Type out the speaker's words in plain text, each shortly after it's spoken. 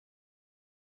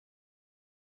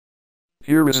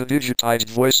Here is a digitized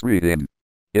voice reading.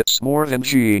 It's more than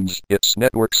genes, it's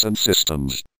networks and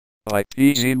systems. By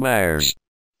PZ Meyers.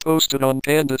 Posted on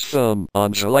Panda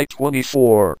on July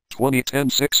 24, 2010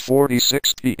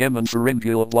 6:46 p.m. and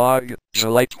Pharyngula July,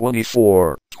 July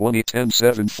 24, 2010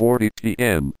 7:40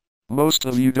 p.m. Most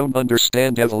of you don't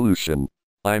understand evolution.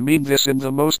 I mean this in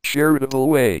the most charitable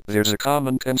way. There's a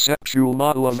common conceptual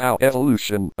model of how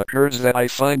evolution occurs that I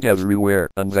find everywhere,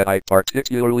 and that I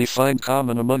particularly find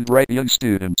common among bright young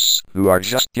students who are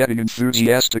just getting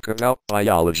enthusiastic about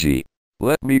biology.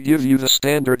 Let me give you the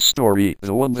standard story,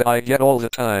 the one that I get all the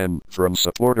time from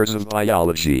supporters of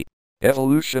biology.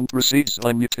 Evolution proceeds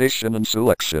by mutation and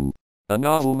selection. A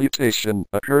novel mutation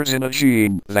occurs in a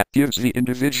gene that gives the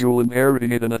individual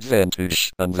inheriting it an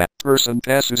advantage, and that person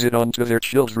passes it on to their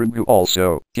children who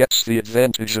also gets the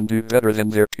advantage and do better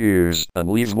than their peers, and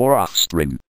leave more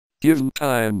offspring. Given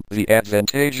time, the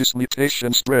advantageous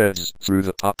mutation spreads through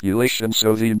the population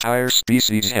so the entire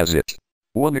species has it.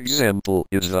 One example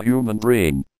is the human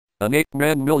brain. An ape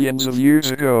man millions of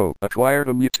years ago acquired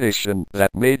a mutation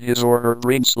that made his or her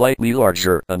brain slightly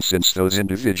larger, and since those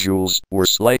individuals were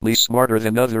slightly smarter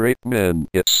than other ape men,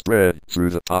 it spread through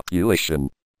the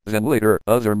population. Then later,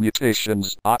 other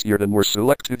mutations appeared and were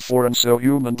selected for, and so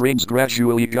human brains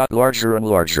gradually got larger and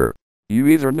larger. You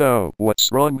either know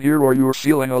what's wrong here or you're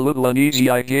feeling a little uneasy.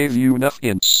 I gave you enough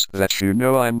hints that you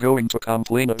know I'm going to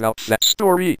complain about that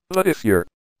story, but if your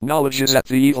knowledge is at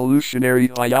the evolutionary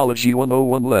biology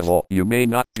 101 level, you may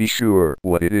not be sure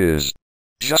what it is.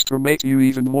 Just to make you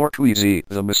even more queasy,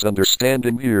 the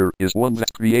misunderstanding here is one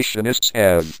that creationists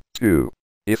have, too.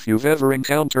 If you've ever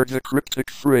encountered the cryptic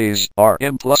phrase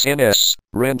RM plus NS,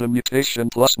 random mutation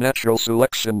plus natural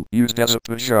selection, used as a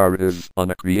pejorative on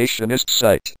a creationist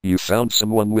site, you found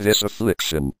someone with this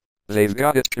affliction. They've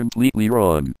got it completely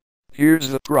wrong. Here's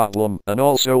the problem, and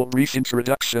also a brief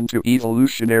introduction to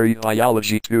Evolutionary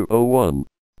Biology 201.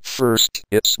 First,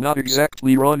 it's not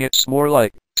exactly wrong, it's more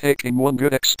like taking one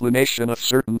good explanation of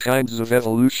certain kinds of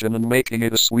evolution and making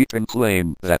it a sweeping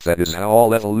claim that is how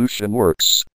all evolution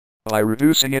works. By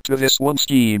reducing it to this one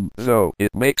scheme, though,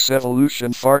 it makes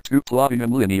evolution far too plodding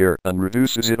and linear, and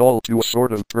reduces it all to a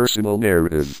sort of personal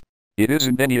narrative. It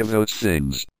isn't any of those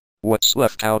things. What's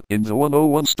left out in the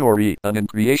 101 story and in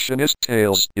creationist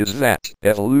tales is that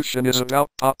evolution is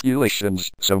about populations,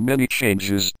 so many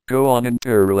changes go on in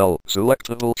parallel.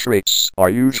 Selectable traits are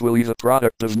usually the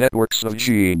product of networks of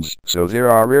genes, so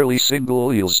there are rarely single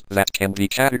alleles that can be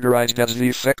categorized as the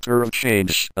effector of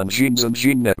change, and genes and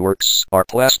gene networks are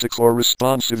plastic or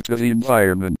responsive to the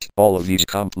environment. All of these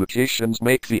complications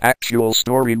make the actual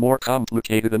story more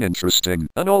complicated and interesting,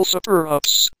 and also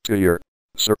perhaps, to your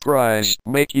surprise,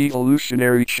 make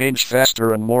evolutionary change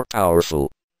faster and more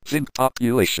powerful. Think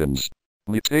populations.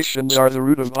 Mutations are the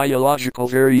root of biological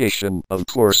variation, of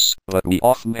course, but we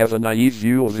often have a naive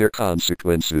view of their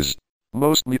consequences.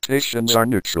 Most mutations are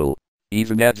neutral.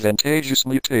 Even advantageous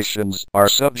mutations are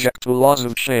subject to laws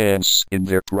of chance in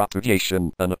their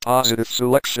propagation, and a positive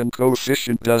selection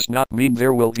coefficient does not mean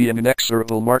there will be an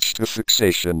inexorable march to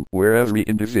fixation, where every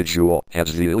individual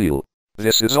has the allele.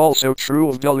 This is also true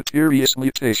of deleterious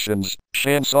mutations.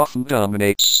 Chance often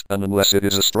dominates, and unless it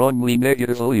is a strongly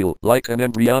negative allele, like an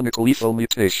embryonic lethal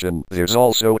mutation, there's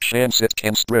also a chance it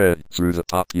can spread through the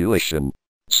population.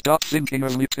 Stop thinking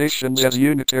of mutations as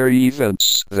unitary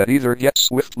events that either get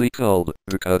swiftly culled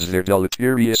because they're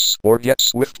deleterious, or get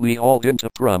swiftly hauled into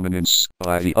prominence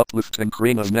by the uplifting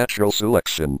crane of natural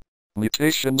selection.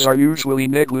 Mutations are usually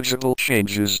negligible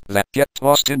changes that get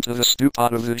tossed into the stew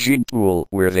pot of the gene pool,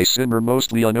 where they simmer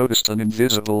mostly unnoticed and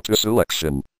invisible to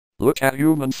selection. Look at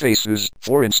human faces,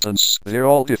 for instance. They're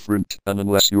all different, and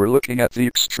unless you're looking at the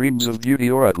extremes of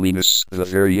beauty or ugliness, the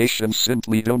variations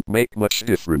simply don't make much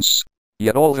difference.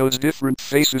 Yet all those different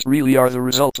faces really are the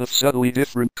result of subtly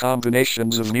different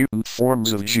combinations of mutant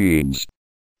forms of genes.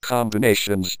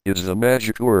 Combinations is the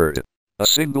magic word. A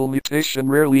single mutation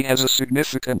rarely has a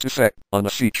significant effect on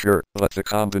a feature, but the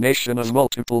combination of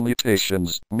multiple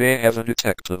mutations may have a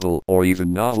detectable or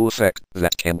even novel effect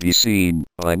that can be seen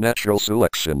by natural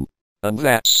selection. And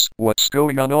that's what's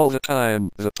going on all the time.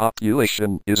 The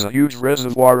population is a huge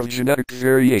reservoir of genetic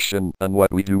variation, and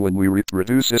what we do when we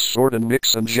reproduce is sort and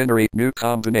mix and generate new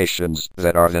combinations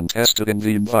that are then tested in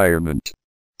the environment.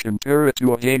 Compare it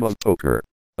to a game of poker.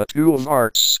 A two of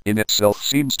hearts in itself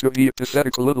seems to be a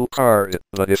pathetic little card,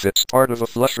 but if it's part of a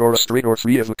flush or a straight or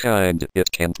three of a kind,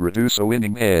 it can produce a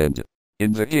winning hand.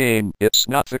 In the game, it's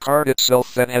not the card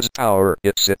itself that has power,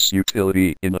 it's its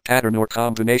utility in a pattern or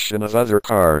combination of other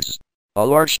cards. A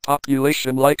large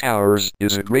population like ours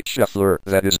is a great shuffler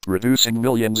that is producing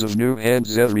millions of new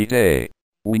hands every day.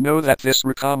 We know that this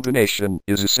recombination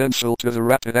is essential to the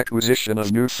rapid acquisition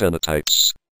of new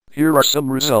phenotypes. Here are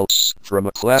some results from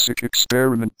a classic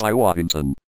experiment by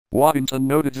Waddington. Waddington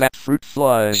noted that fruit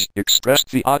flies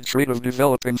expressed the odd trait of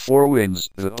developing 4 wings,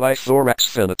 the bithorax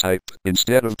phenotype,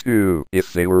 instead of 2,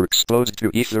 if they were exposed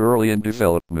to ether early in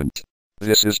development.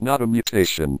 This is not a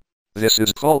mutation. This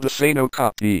is called a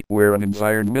phenocopy, where an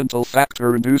environmental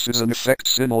factor induces an effect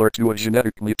similar to a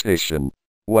genetic mutation.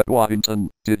 What Waddington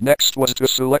did next was to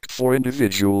select 4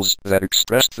 individuals that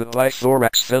expressed the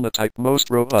bithorax phenotype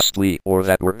most robustly or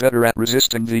that were better at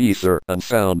resisting the ether, and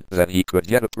found that he could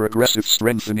get a progressive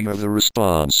strengthening of the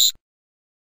response.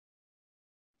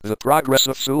 The progress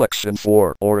of selection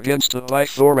for or against a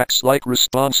bithorax-like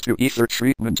response to ether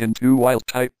treatment in 2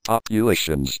 wild-type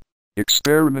populations.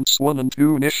 Experiments 1 and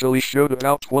 2 initially showed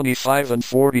about 25 and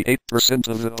 48%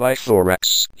 of the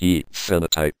bithorax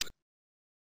phenotype.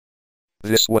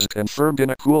 This was confirmed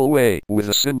in a cool way with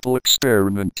a simple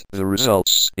experiment. The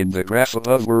results in the graph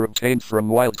above were obtained from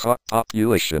wild-caught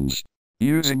populations.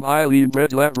 Using highly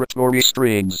inbred laboratory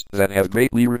strains that have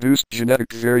greatly reduced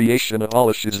genetic variation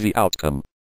abolishes the outcome.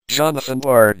 Jonathan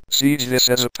Bard sees this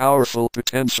as a powerful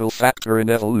potential factor in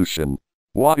evolution.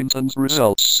 Waddington's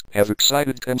results have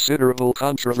excited considerable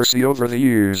controversy over the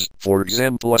years, for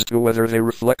example as to whether they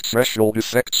reflect threshold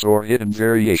effects or hidden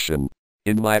variation.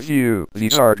 In my view,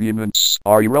 these arguments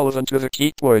are irrelevant to the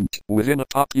key point. Within a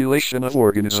population of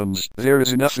organisms, there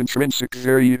is enough intrinsic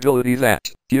variability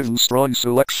that, given strong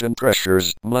selection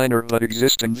pressures, minor but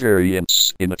existing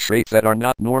variants in a trait that are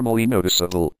not normally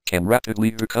noticeable, can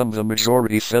rapidly become the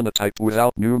majority phenotype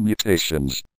without new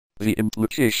mutations. The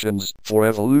implications for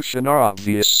evolution are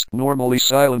obvious. Normally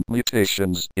silent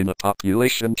mutations in a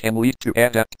population can lead to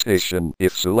adaptation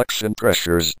if selection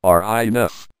pressures are high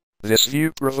enough. This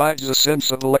view provides a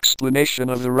sensible explanation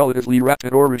of the relatively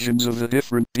rapid origins of the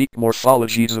different peak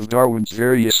morphologies of Darwin's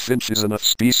various finches and of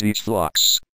species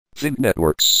flocks. Think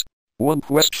networks. One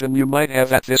question you might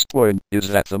have at this point is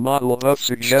that the model above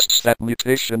suggests that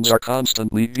mutations are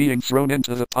constantly being thrown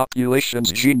into the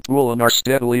population's gene pool and are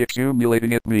steadily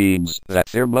accumulating. It means that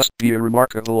there must be a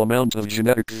remarkable amount of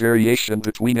genetic variation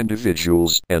between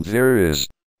individuals, and there is.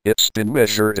 It's been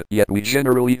measured, yet we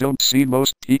generally don't see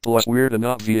most people as weird and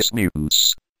obvious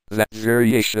mutants. That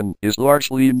variation is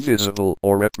largely invisible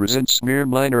or represents mere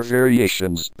minor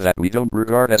variations that we don't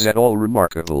regard as at all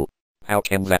remarkable. How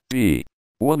can that be?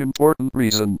 One important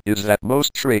reason is that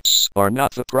most traits are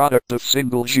not the product of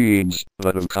single genes,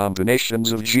 but of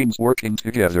combinations of genes working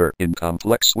together in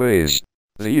complex ways.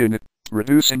 The unit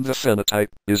producing the phenotype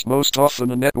is most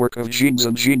often a network of genes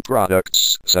and gene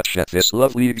products, such as this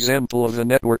lovely example of the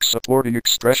network supporting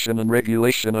expression and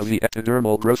regulation of the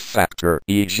epidermal growth factor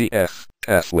 (EGF)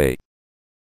 pathway.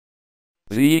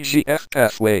 The EGF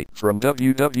pathway, from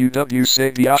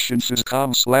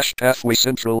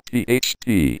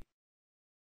www.saviotians.com/pathwaycentralphp.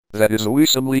 That is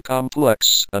awesomely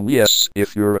complex, and yes,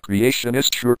 if you're a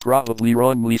creationist you're probably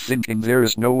wrongly thinking there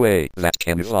is no way that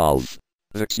can evolve.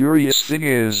 The curious thing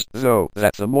is, though,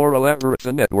 that the more elaborate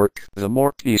the network, the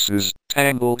more pieces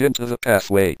tangled into the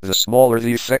pathway, the smaller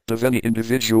the effect of any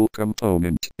individual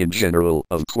component, in general,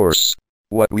 of course.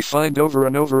 What we find over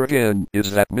and over again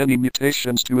is that many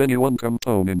mutations to any one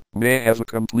component may have a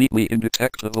completely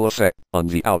indetectable effect on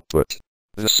the output.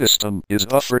 The system is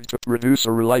offered to produce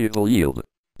a reliable yield.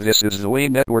 This is the way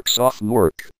networks often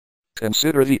work.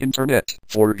 Consider the Internet,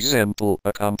 for example,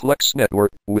 a complex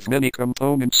network with many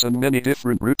components and many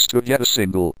different routes to get a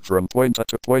signal from point A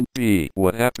to point B.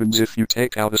 What happens if you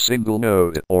take out a single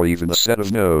node, or even a set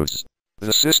of nodes?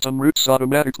 The system routes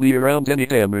automatically around any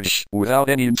damage, without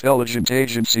any intelligent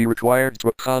agency required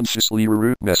to consciously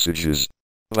reroute messages.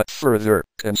 But further,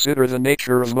 consider the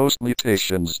nature of most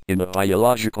mutations in a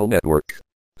biological network.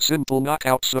 Simple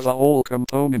knockouts of a whole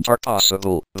component are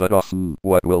possible, but often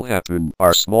what will happen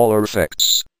are smaller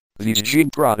effects. These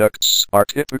gene products are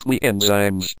typically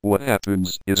enzymes. What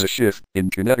happens is a shift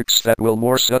in kinetics that will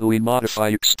more subtly modify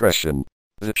expression.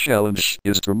 The challenge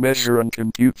is to measure and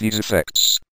compute these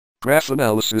effects. Graph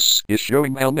analysis is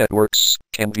showing how networks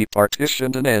can be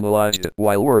partitioned and analyzed,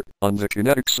 while work on the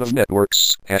kinetics of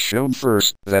networks has shown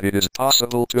first that it is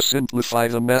possible to simplify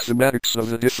the mathematics of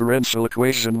the differential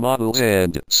equation models,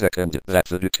 and second, that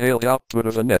the detailed output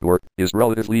of a network is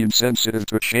relatively insensitive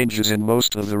to changes in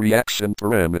most of the reaction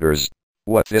parameters.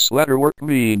 What this latter work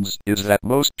means is that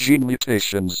most gene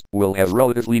mutations will have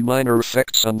relatively minor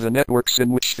effects on the networks in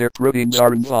which their proteins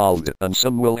are involved, and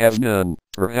some will have none,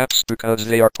 perhaps because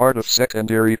they are part of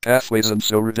secondary pathways and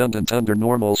so redundant under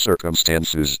normal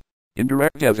circumstances.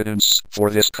 Indirect evidence for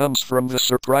this comes from the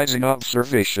surprising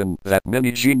observation that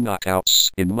many gene knockouts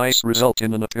in mice result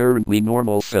in an apparently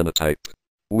normal phenotype.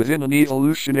 Within an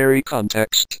evolutionary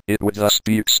context, it would thus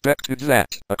be expected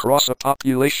that, across a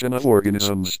population of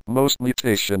organisms, most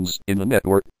mutations in a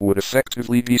network would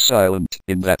effectively be silent,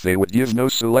 in that they would give no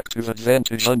selective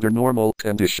advantage under normal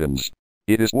conditions.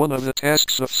 It is one of the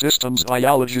tasks of systems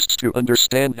biologists to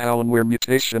understand how and where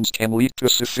mutations can lead to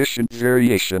sufficient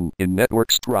variation in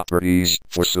networks' properties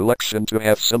for selection to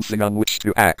have something on which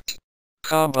to act.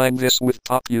 Combine this with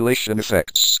population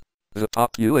effects. The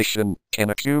population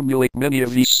can accumulate many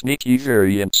of these sneaky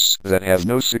variants that have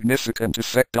no significant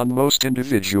effect on most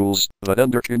individuals, but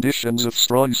under conditions of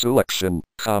strong selection,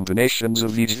 combinations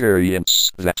of these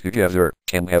variants that together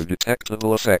can have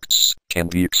detectable effects can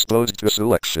be exposed to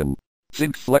selection.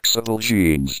 Think flexible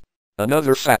genes.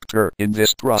 Another factor in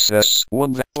this process,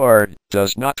 one that Bard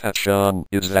does not touch on,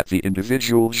 is that the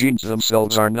individual genes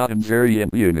themselves are not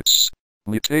invariant units.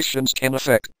 Mutations can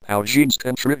affect how genes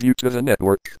contribute to the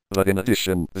network, but in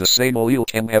addition, the same allele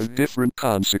can have different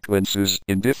consequences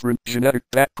in different genetic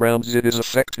backgrounds it is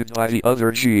affected by the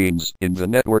other genes in the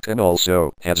network, and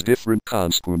also has different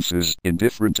consequences in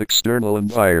different external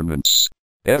environments.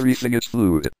 Everything is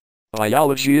fluid.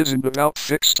 Biology isn't about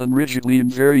fixed and rigidly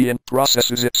invariant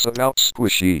processes, it's about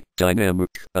squishy,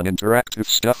 dynamic, and interactive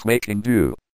stuff making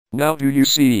do. Now do you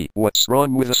see what's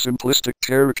wrong with a simplistic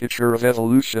caricature of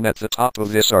evolution at the top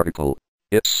of this article?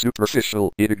 It's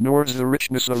superficial, it ignores the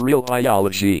richness of real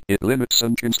biology, it limits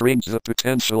and constrains the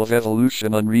potential of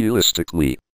evolution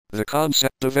unrealistically. The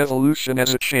concept of evolution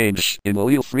as a change in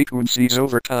allele frequencies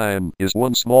over time is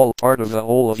one small part of the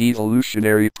whole of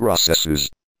evolutionary processes.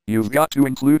 You've got to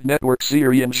include network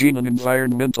theory and gene and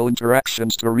environmental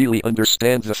interactions to really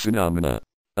understand the phenomena.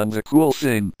 And the cool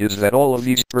thing is that all of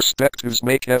these perspectives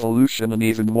make evolution an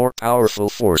even more powerful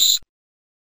force.